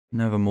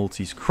Never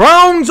multis.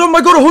 Crowns! Oh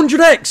my god,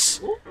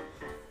 100x!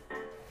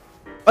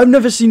 I've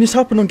never seen this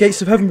happen on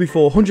Gates of Heaven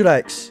before.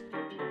 100x.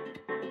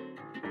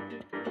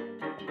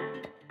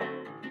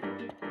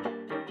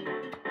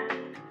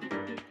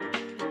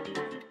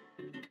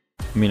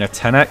 I mean, a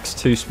 10x,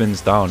 2 spins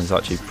down is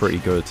actually pretty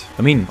good.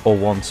 I mean, or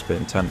 1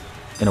 spin, 10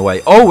 in a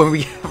way. Oh, and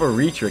we have a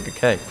retrig.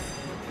 Okay.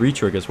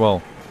 Retrig as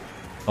well.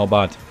 Not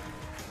bad.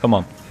 Come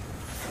on.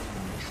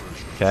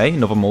 Okay,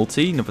 another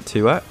multi, another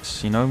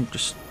 2x. You know,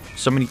 just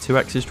so many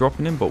 2x's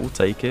dropping in, but we'll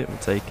take it. We'll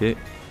take it.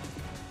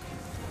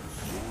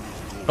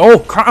 Oh,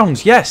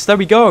 crowns. Yes, there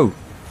we go.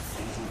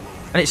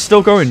 And it's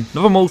still going.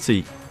 Another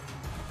multi.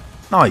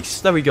 Nice.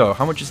 There we go.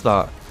 How much is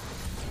that?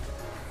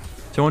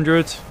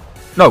 200?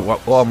 No,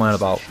 what am I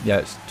about? Yeah,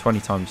 it's 20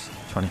 times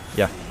 20.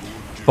 Yeah.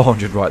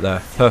 400 right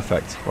there.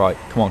 Perfect. Right,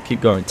 come on,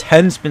 keep going.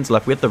 10 spins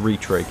left. We have the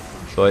retrig.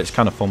 So it's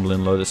kind of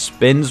fumbling. Load of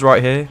spins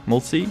right here.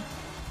 Multi.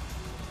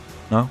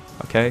 No?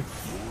 Okay.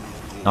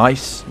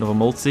 Nice. Another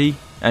multi.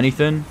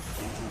 Anything?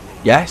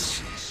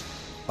 Yes.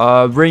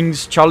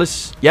 Rings.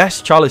 Chalice.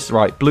 Yes, chalice.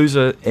 Right. Blues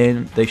are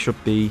in. They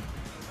should be.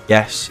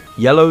 Yes.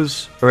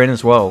 Yellows are in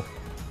as well.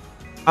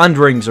 And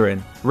rings are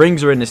in.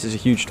 Rings are in. This is a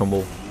huge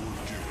tumble.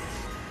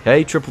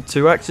 Okay, triple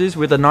 2x's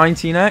with a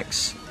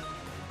 19x.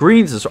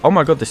 Greens is... Oh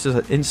my god, this is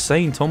an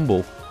insane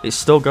tumble. It's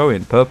still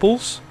going.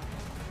 Purples.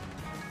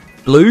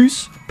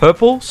 Blues.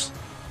 Purples.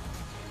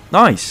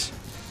 Nice.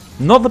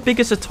 Not the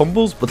biggest of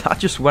tumbles, but that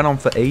just went on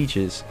for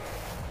ages.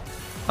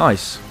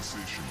 Nice.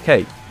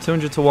 Okay,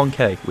 200 to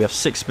 1k. We have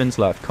 6 spins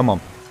left. Come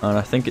on. And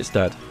I think it's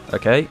dead.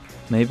 Okay,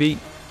 maybe.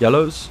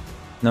 Yellows.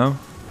 No.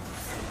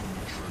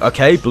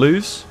 Okay,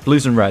 blues.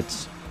 Blues and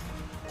reds.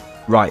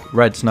 Right,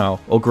 reds now.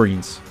 Or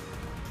greens.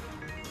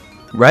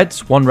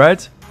 Reds, 1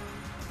 red.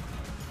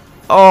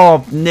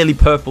 Oh, nearly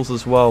purples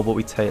as well, but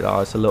we take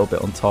that. It's a little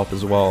bit on top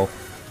as well.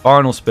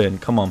 Final spin,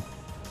 come on.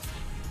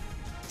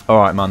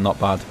 Alright, man,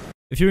 not bad.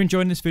 If you're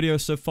enjoying this video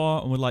so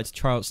far and would like to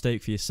try out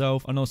Stake for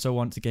yourself and also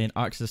want to gain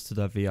access to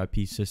their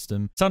VIP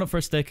system, sign up for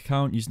a Stake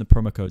account using the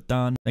promo code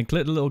DaaN, then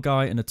click the little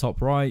guy in the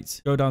top right,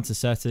 go down to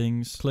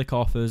settings, click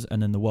offers,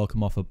 and then the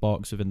welcome offer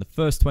box within the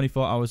first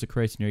 24 hours of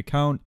creating your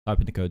account, type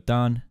in the code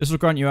DaaN. This will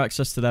grant you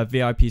access to their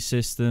VIP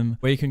system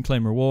where you can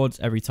claim rewards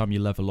every time you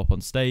level up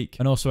on Stake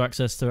and also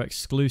access to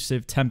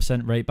exclusive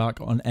 10% rate back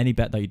on any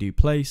bet that you do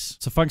place.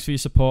 So thanks for your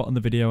support on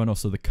the video and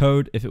also the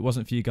code. If it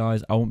wasn't for you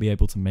guys, I won't be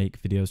able to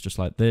make videos just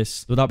like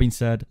this. With that being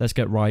said, let's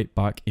get right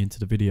back into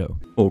the video.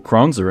 Oh,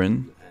 crowns are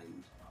in.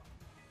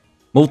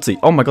 Multi.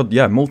 Oh my god,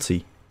 yeah,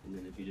 multi.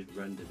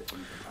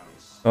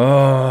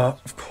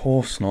 Of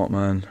course not,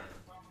 man.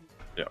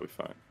 Yeah, we're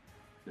fine.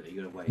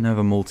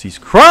 Never multis.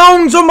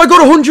 Crowns! Oh my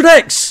god,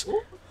 100x!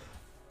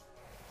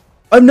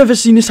 I've never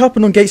seen this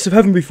happen on Gates of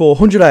Heaven before.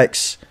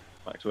 100x.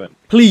 Max win.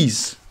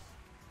 Please.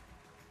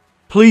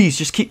 Please,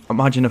 just keep...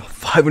 Imagine if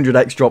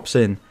 500x drops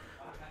in.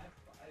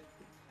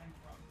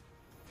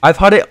 I've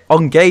had it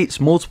on Gates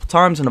multiple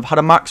times, and I've had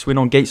a max win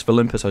on Gates of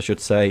Olympus, I should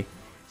say.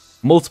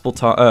 Multiple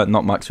times,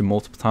 not max win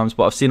multiple times,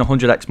 but I've seen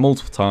 100x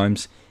multiple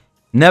times.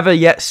 Never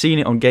yet seen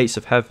it on Gates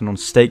of Heaven on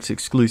Stakes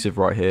exclusive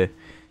right here.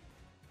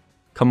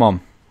 Come on.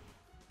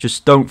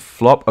 Just don't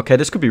flop. Okay,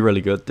 this could be really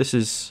good. This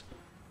is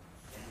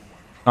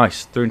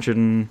nice.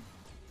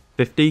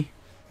 350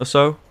 or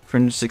so.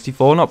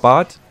 364, not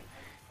bad.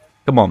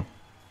 Come on.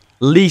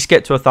 At least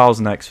get to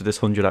 1000x with this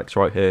 100x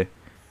right here.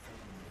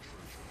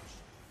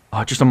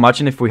 Oh, just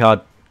imagine if we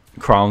had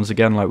crowns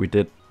again like we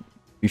did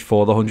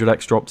before the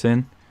 100x dropped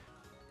in.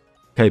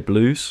 Okay,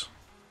 blues.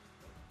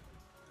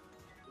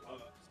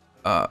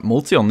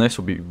 Multi on this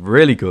would be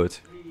really good.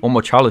 One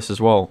more chalice as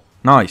well.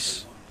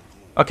 Nice.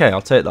 Okay,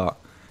 I'll take that.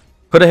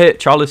 Could have hit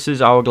chalices,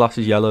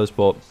 hourglasses, yellows,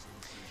 but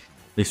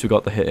at least we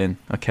got the hit in.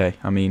 Okay,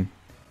 I mean,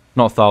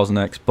 not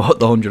 1000x, but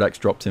the 100x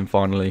dropped in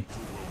finally.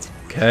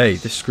 Okay,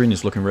 this screen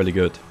is looking really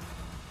good.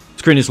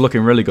 Screen is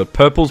looking really good.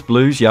 Purples,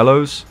 blues,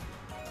 yellows.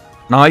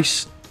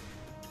 Nice.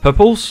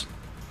 Purples.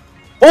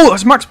 Oh,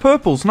 that's max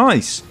purples.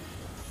 Nice.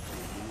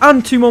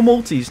 And 2 more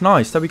multis.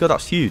 Nice. There we go.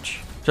 That's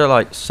huge. So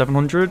like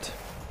 700,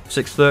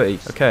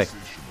 630. Okay.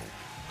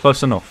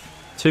 Close enough.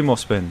 2 more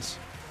spins.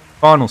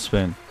 Final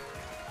spin.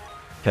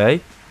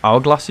 Okay.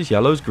 Hourglasses,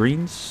 yellows,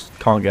 greens.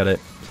 Can't get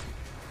it.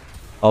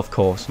 Of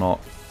course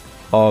not.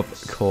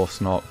 Of course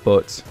not.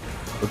 But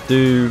we'll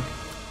do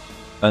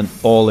an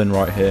all-in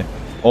right here.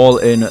 All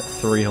in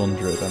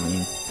 300. I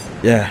mean,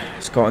 yeah.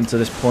 It's gotten to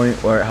this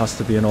point where it has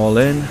to be an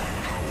all-in.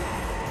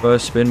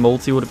 First spin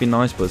multi would have been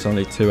nice, but it's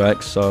only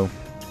 2x, so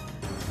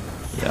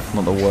yeah,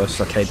 not the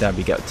worst. Okay, there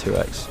we get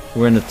 2x.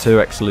 We're in the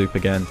 2x loop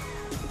again.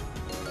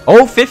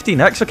 Oh,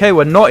 15x. Okay,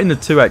 we're not in the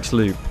 2x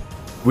loop.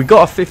 We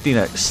got a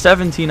 15x,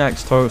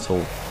 17x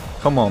total.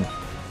 Come on.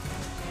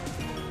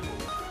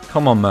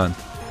 Come on, man.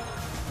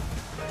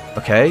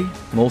 Okay,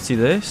 multi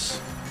this.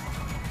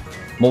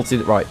 Multi,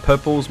 right,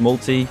 purples,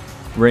 multi,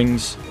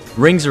 rings.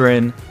 Rings are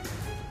in.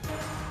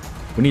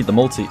 We need the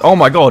multi. Oh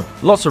my god,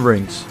 lots of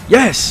rings.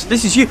 Yes,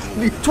 this is huge.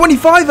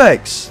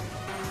 25x.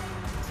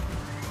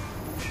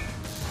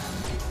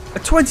 A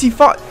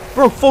 25.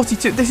 Bro,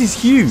 42. This is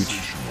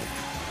huge.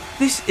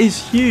 This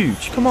is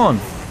huge. Come on.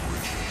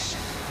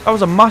 That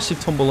was a massive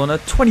tumble on a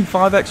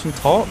 25x on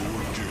top.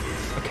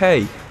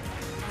 Okay.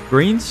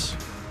 Greens.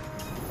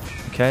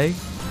 Okay.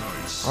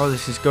 Oh,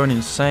 this is going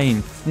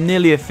insane.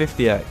 Nearly a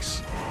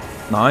 50x.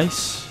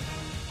 Nice.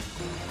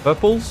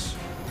 Purples?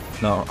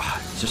 No,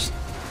 just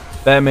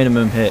bare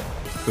minimum hit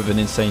with an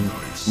insane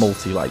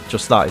multi. Like,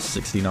 just that is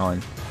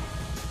 69.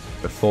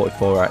 With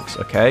 44x.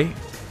 Okay.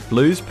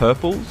 Blues,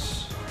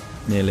 purples.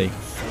 Nearly.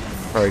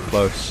 Very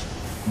close.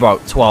 About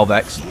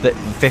 12x.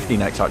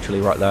 15x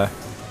actually right there.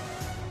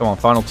 Come on,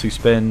 final 2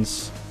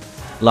 spins.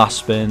 Last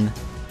spin.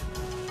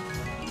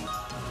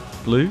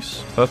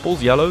 Blues,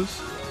 purples,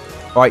 yellows.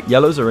 Right,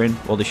 yellows are in.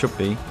 Well, they should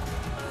be.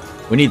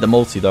 We need the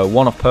multi, though.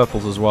 1 off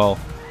purples as well.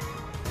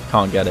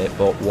 Can't get it,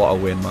 but what a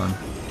win, man.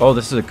 Oh,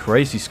 this is a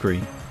crazy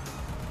screen.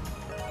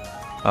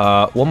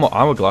 1 more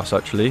hourglass,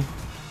 actually.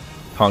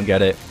 Can't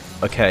get it.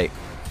 Okay.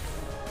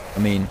 I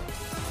mean,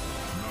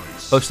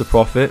 close to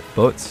profit,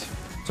 but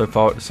so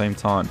far at the same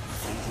time.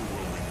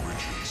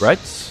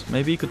 Reds,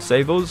 maybe you could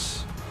save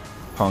us.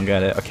 Can't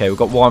get it. Okay, we've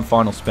got 1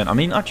 final spin. I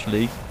mean,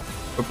 actually,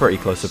 we're pretty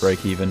close to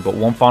break even, but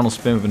 1 final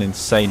spin with an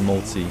insane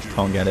multi.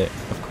 Can't get it,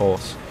 of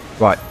course.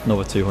 Right,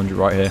 another 200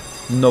 right here.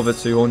 Another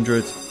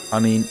 200. I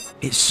mean,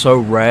 it's so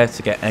rare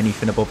to get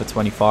anything above a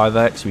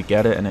 25x. We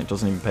get it, and it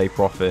doesn't even pay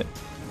profit.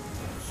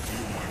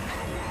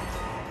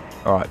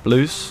 Alright,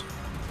 blues.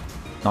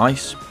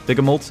 Nice.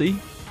 Bigger multi.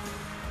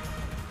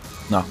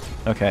 No.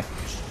 Okay.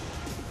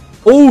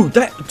 Oh,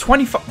 that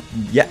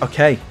 25. Yeah,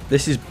 okay.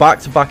 This is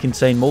back-to-back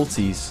insane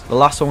multis. The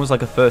last one was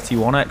like a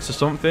 31x or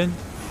something.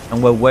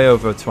 And we're way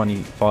over a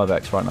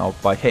 25x right now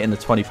by hitting the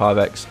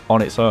 25x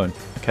on its own.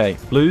 Okay,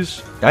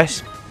 blues.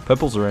 Yes.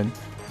 Purples are in.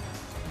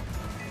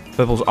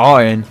 Purples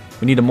are in.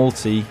 We need a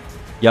multi.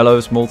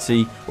 Yellows,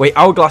 multi. Wait,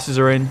 hourglasses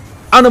are in.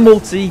 And a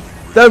multi.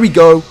 There we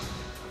go.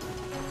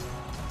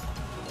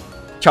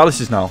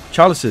 Chalices now.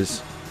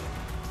 Chalices.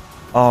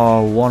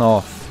 Oh, 1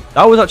 off.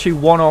 That was actually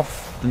 1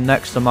 off the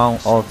next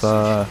amount of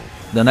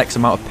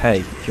pay,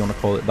 if you want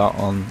to call it that,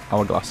 on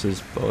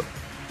hourglasses. But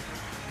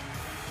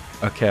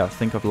okay, I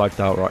think I've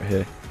lagged out right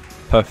here.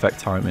 Perfect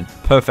timing.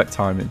 Perfect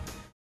timing.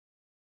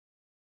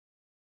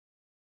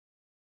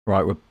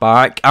 Right, we're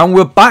back. And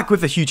we're back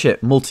with a huge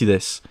hit. Multi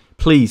this.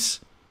 Please.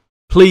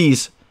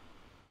 Please.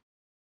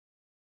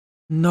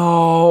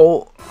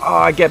 No. Oh,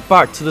 I get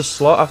back to the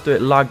slot after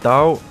it lagged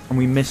out. And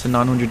we miss a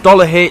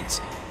 $900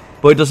 hit.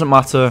 But it doesn't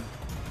matter.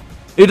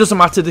 It doesn't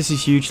matter. This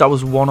is huge. That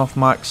was 1 off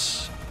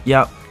max.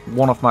 Yeah,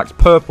 1 off max.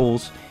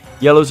 Purples.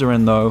 Yellows are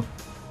in, though.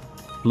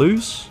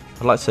 Blues?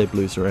 I'd like to say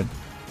blues are in.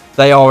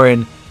 They are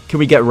in. Can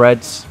we get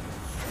reds?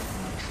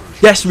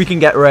 Yes, we can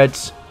get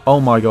reds. Oh,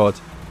 my God.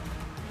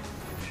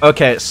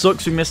 Okay, it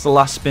sucks we missed the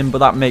last spin, but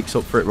that makes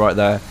up for it right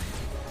there.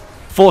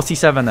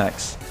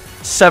 47x.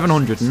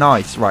 700.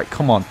 Nice. Right,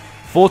 come on.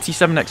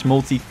 47x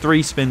multi.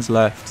 3 spins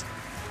left.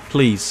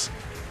 Please.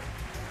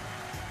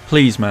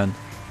 Please, man.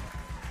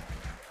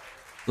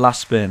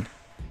 Last spin.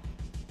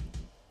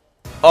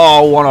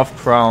 Oh, 1 off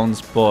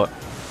crowns, but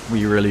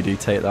we really do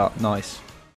take that. Nice.